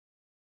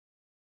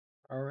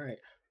All right.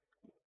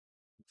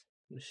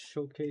 Let's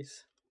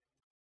showcase.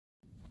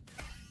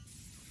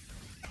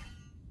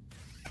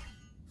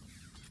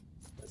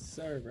 Yes,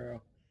 sir,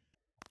 bro.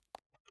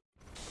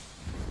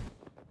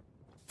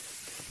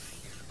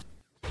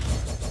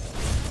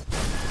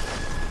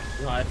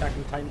 You know, I attack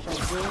from Titan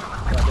Sharks too,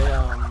 but they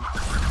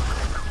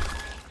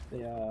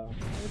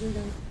what do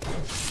again?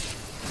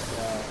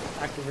 They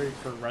activate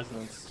for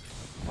resonance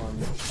on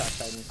attack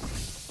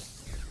Titans.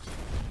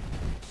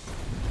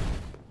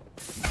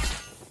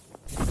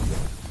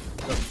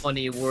 The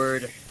funny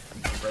word,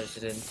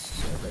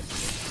 residence.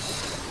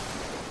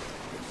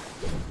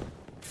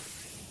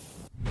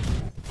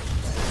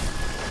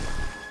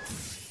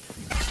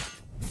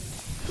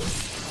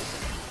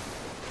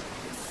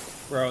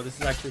 Bro, this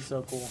is actually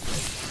so cool.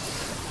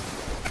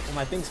 And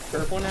my thing's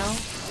purple now.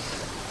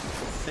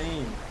 It's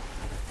insane.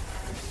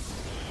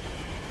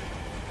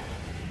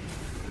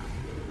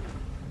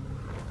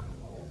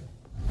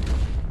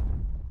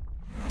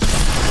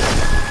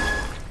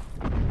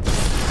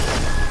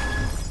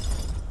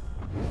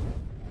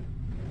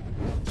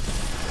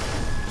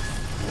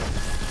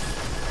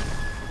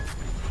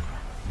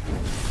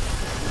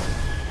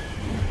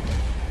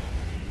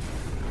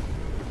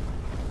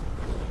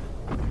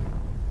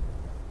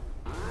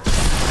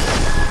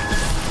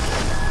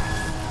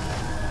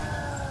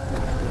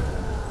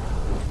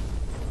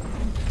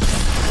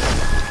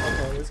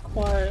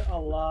 Quite a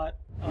lot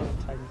of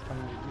Titans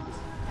coming to do this.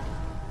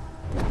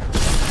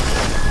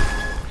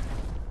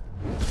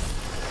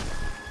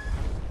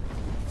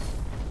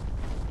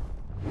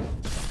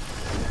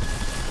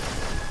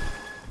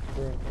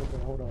 Bro, okay,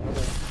 hold on. I'm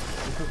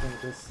cooking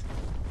with this.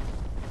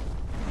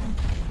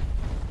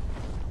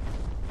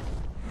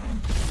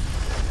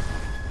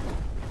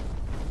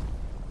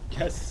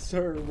 Yes,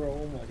 sir, bro.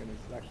 Oh my goodness,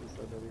 it's actually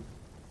so dirty.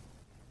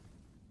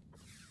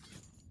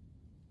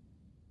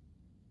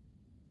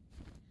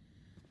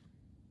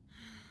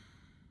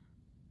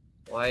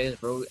 Why is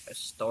bro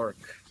Stark?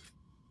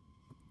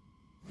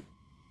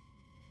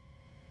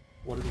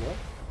 What is what?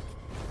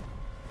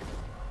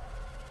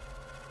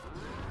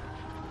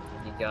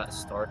 You got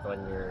Stark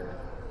on your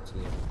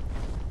team.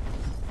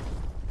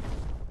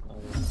 Oh,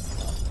 yeah.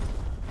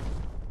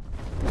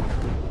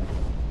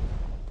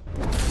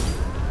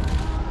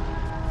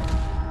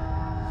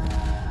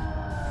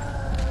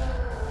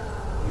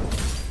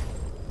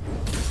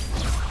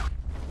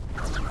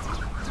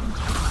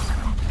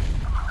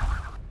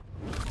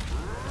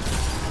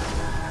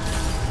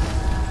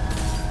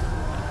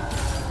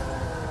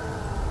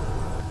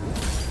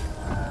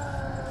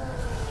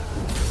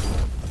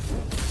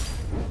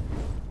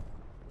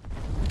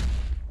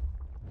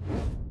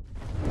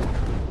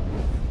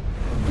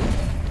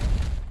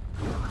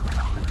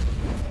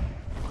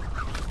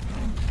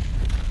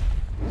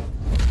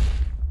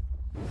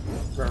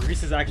 Bro,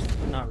 Reese is actually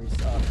not Reese.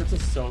 Fritz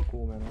is so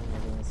cool, man. Oh my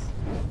goodness.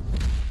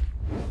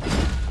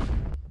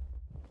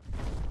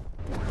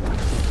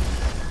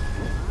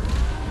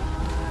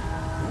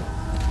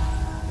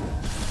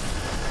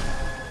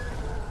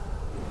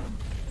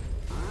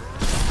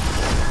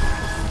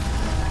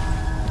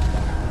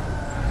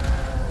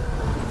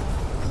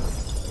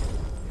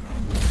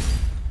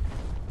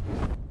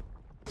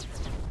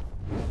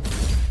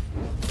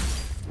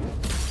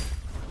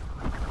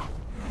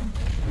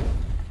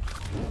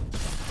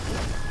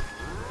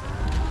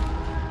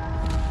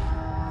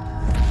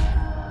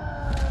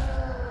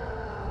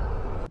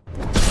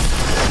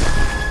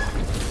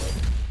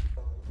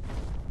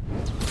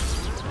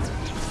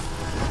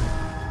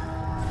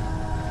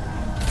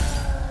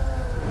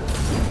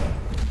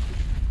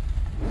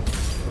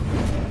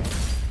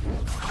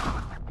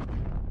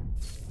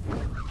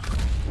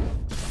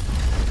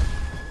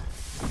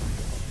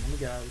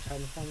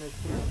 Trying to find real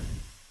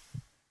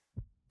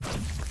quick.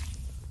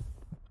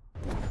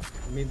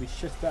 Maybe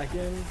shift back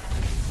in.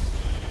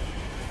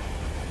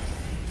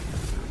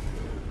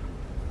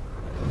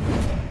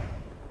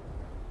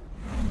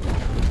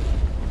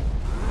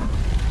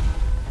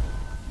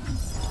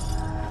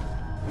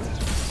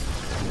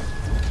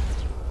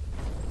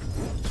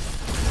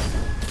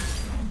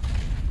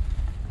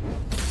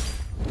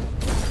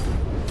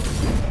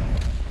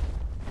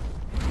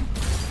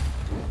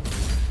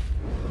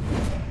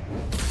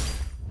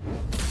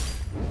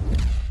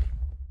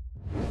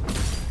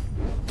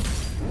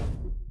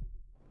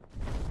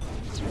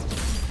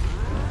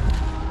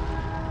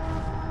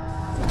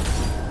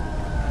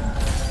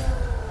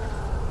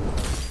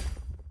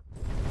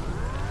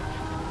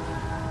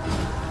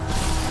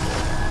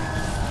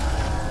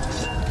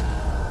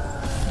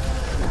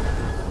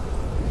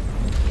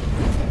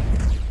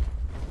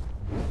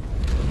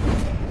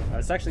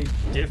 It's actually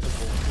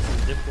difficult. This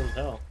is difficult as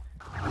hell.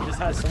 He just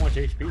has so much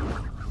HP.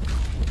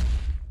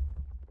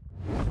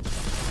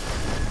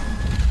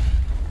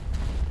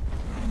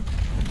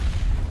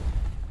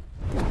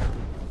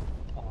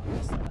 Oh, I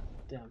missed that.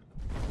 Damn.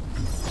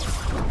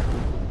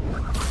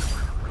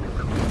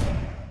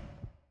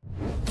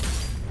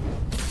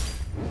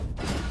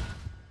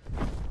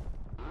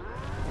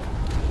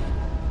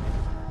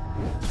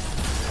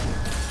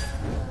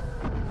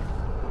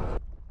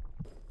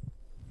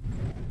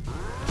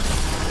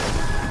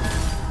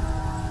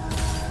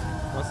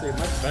 honestly, it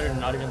much better to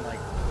not even like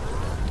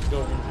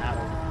go in and out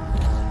of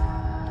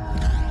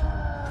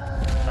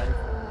Titan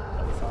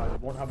form. So I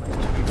won't have my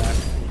HP back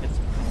if he hits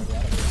me from the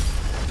other.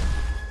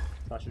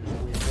 So I should just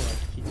wait until like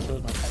he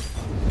kills my Titan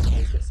form and I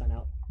just get sent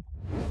out.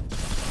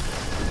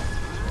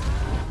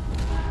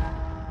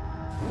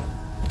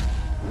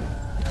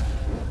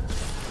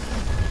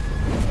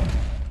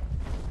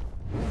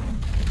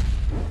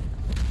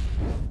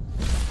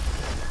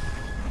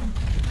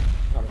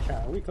 Oh,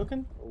 chat, are we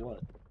cooking or what?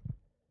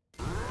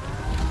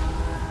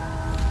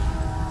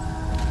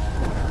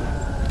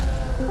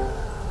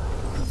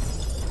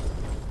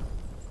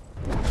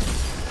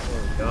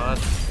 Oh gosh,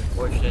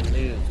 unfortunate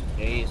news.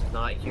 Jay's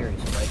not here,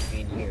 despite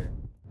being here.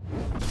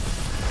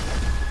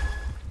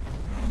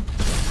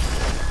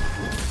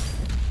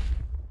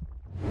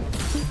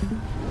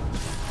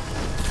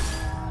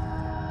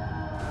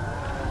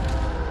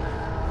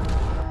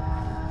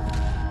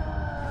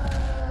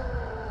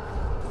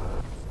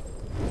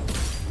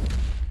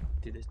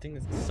 Dude, this thing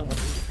is so much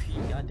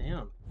HP,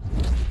 goddamn.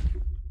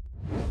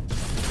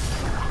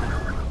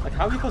 Like,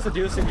 how are you supposed to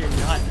do this if you're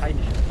not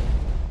Titan shit?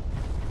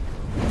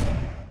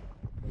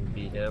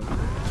 Beat him.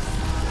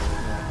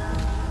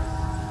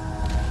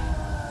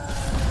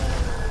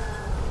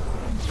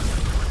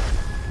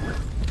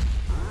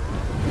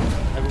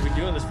 Like, we've been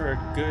doing this for a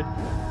good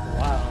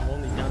while. I'm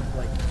only down to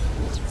like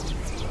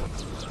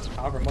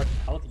however much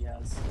health he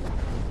has.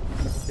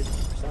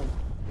 50%.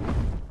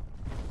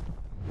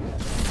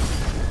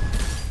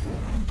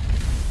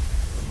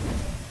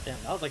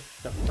 Damn, that was like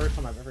the first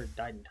time I've ever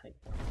died in Titan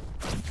form.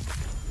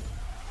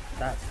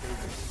 That's crazy.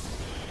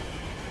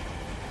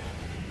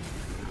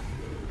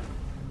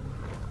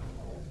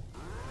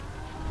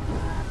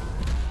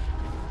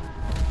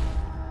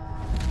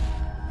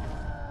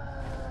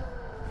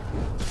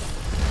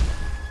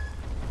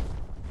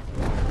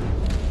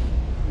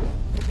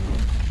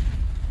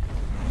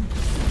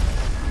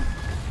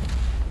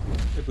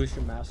 It boosts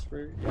your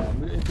master? Yeah,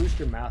 it boosts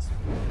your master.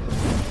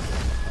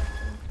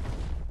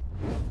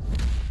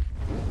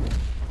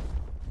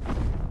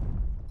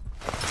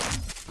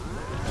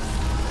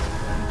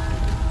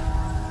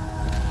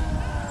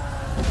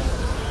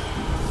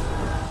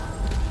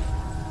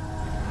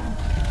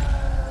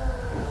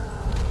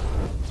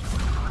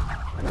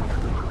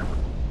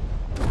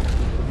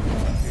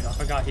 Dude, I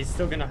forgot, he's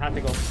still gonna have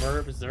to go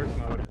berserk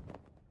mode.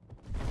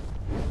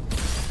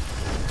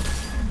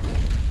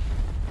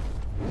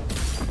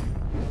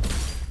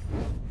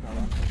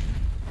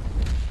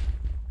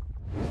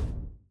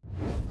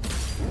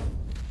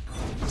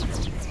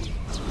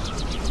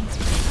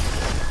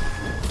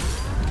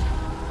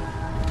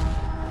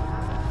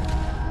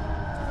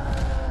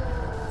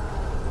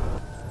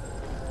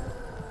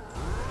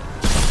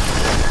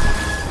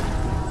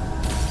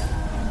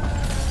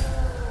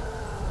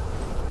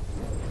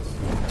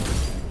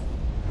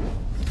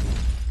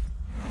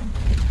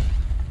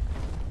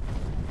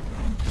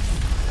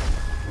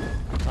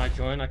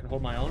 I can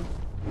hold my own?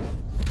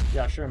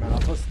 Yeah, sure, man. I'll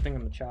post the thing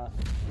in the chat.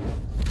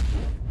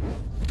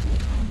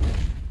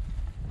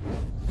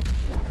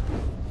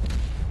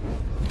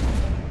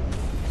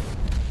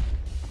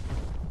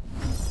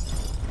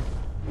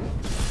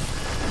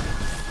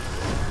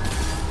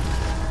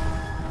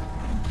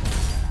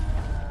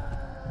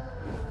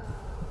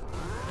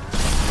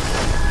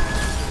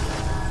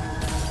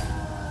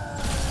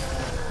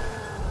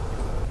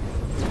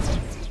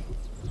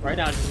 Right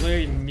now, it's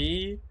literally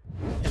me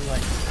and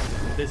like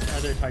this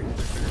other Titan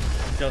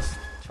Drifter just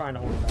trying to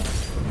hold it back.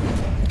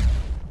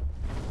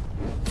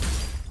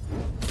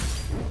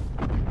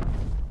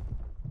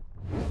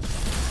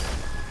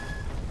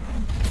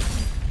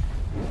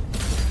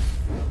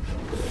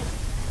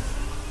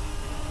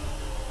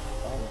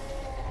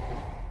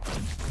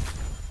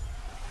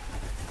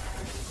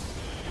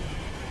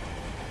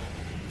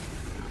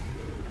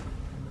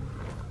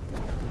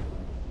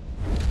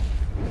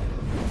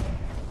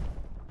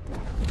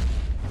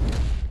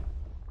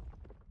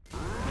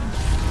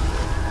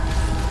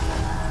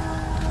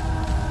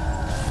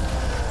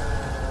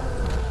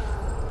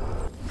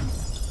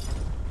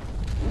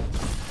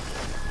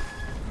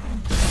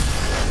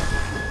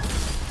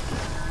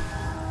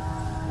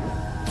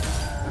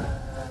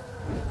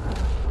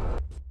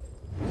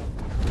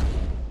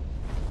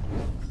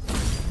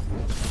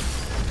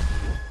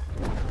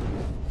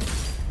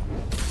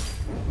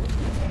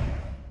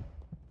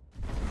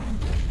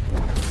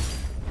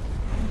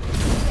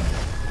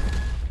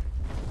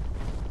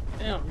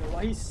 Damn, yo,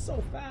 why he's so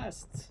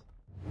fast?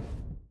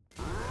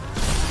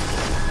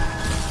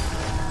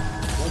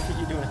 What could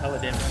you doing hella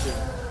damage too?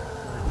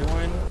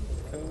 Join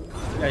code.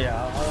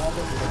 Yeah, I'll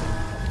go through it.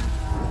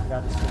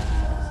 Got this switch,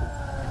 obviously.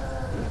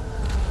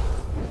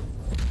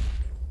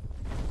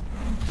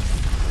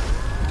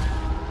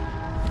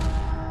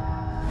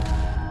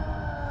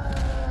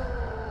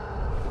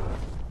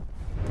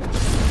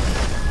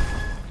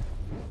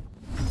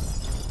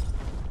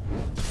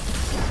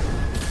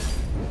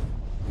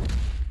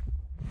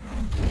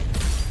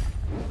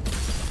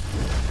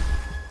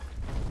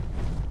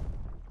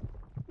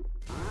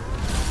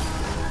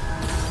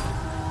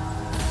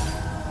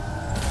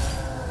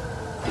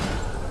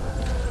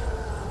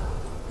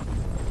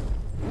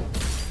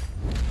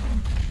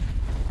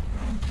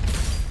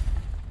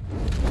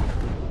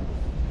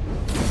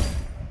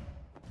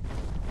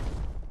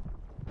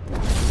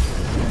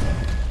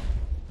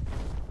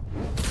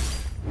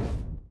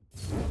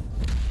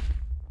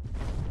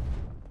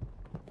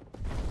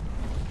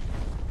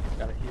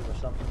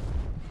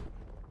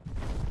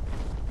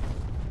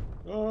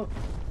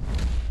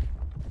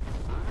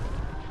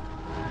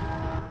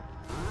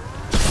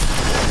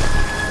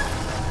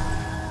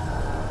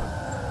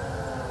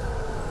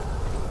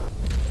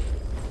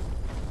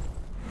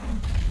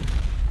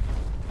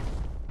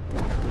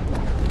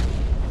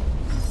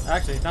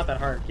 Actually, it's not that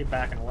hard. Keep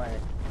backing away.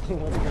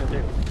 What's it gonna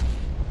do?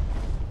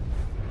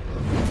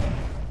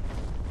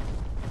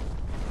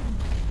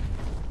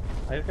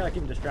 I just gotta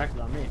keep him distracted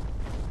on me.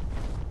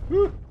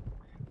 Whew!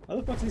 How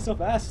the fuck is he so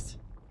fast?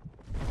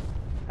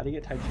 How do you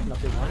get tight chicken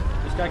up day one?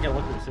 Just gotta get a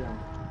look at the serum.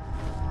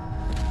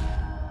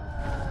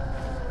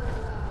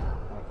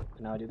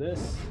 Now I do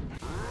this.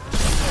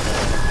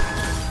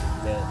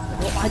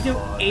 Well, I do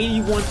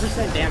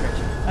 81% damage.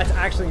 That's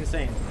actually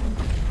insane.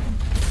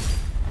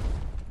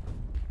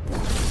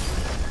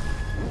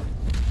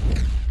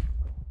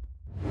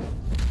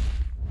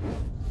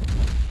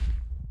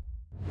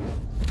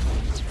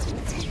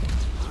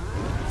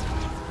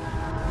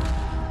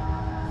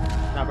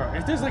 Nah, bro,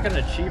 if there's like an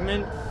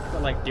achievement for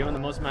like doing the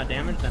most amount of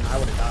damage, then I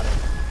would have got it.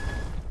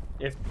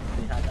 If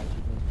they had that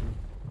achievement,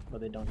 but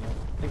they don't yet.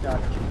 I think they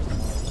have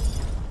achievements.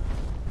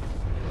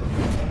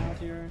 Out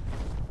here.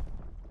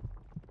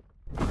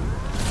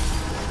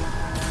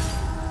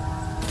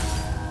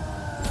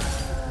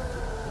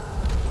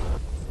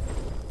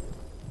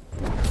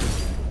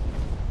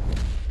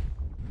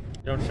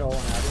 Don't show on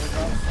admin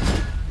drops?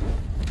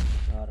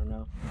 I don't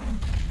know.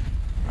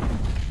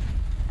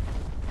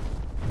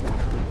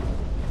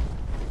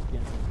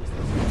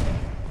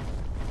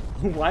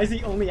 Why is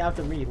he only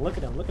after me? Look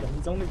at him, look at him.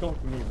 He's only going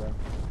for me, bro.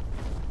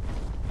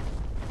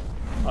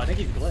 Oh, I think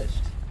he's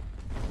glitched.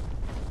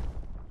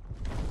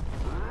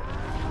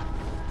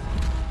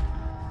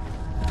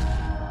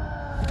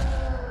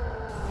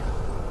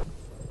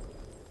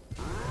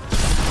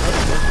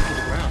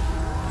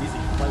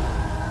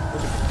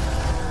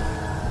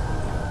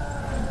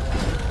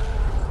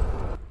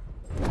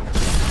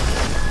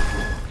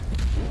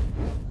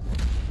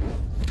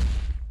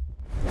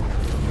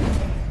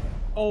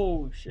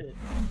 Oh shit,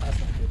 that's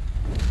not good.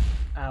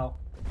 Ow.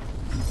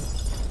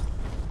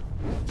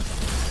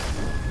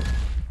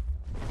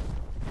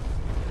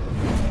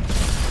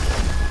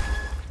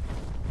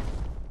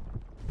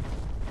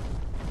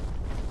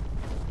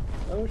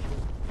 Oh shit,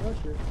 oh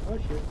shit, oh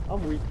shit.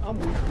 I'm weak, I'm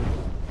weak.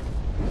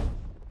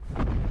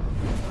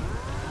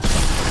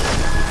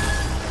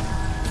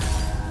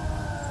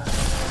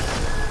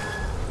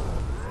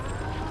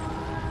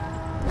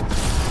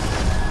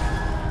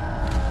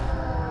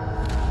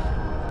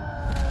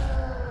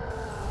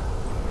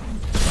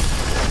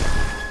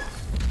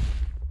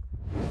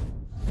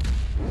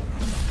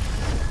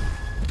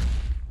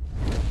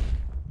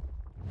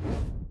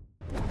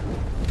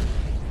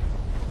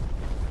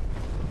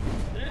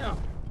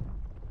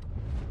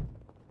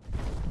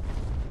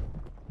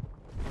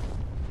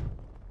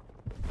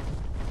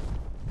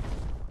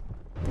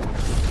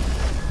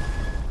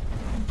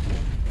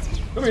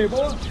 Come here,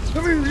 boy!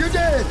 Come here, you're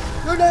dead!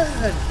 You're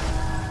dead!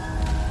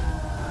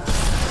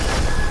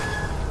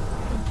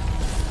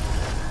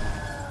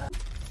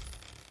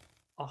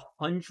 A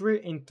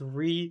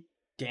 103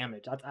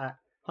 damage. That's at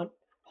 102%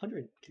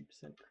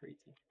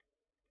 crazy.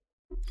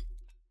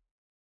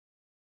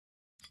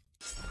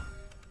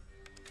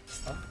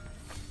 Oh,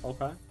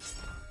 okay.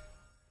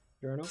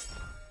 Journal.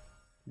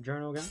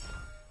 Journal again.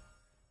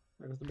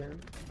 There goes the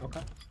Baron.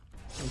 Okay.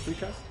 And 3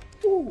 chests.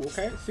 Ooh,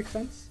 okay. 6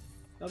 cents.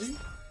 W.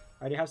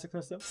 I already have 6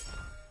 cents though.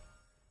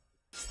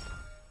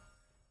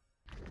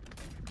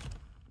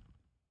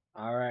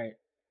 Alright.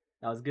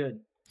 That was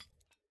good.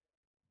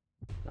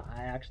 No,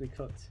 I actually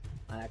cooked.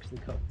 I actually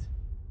cooked.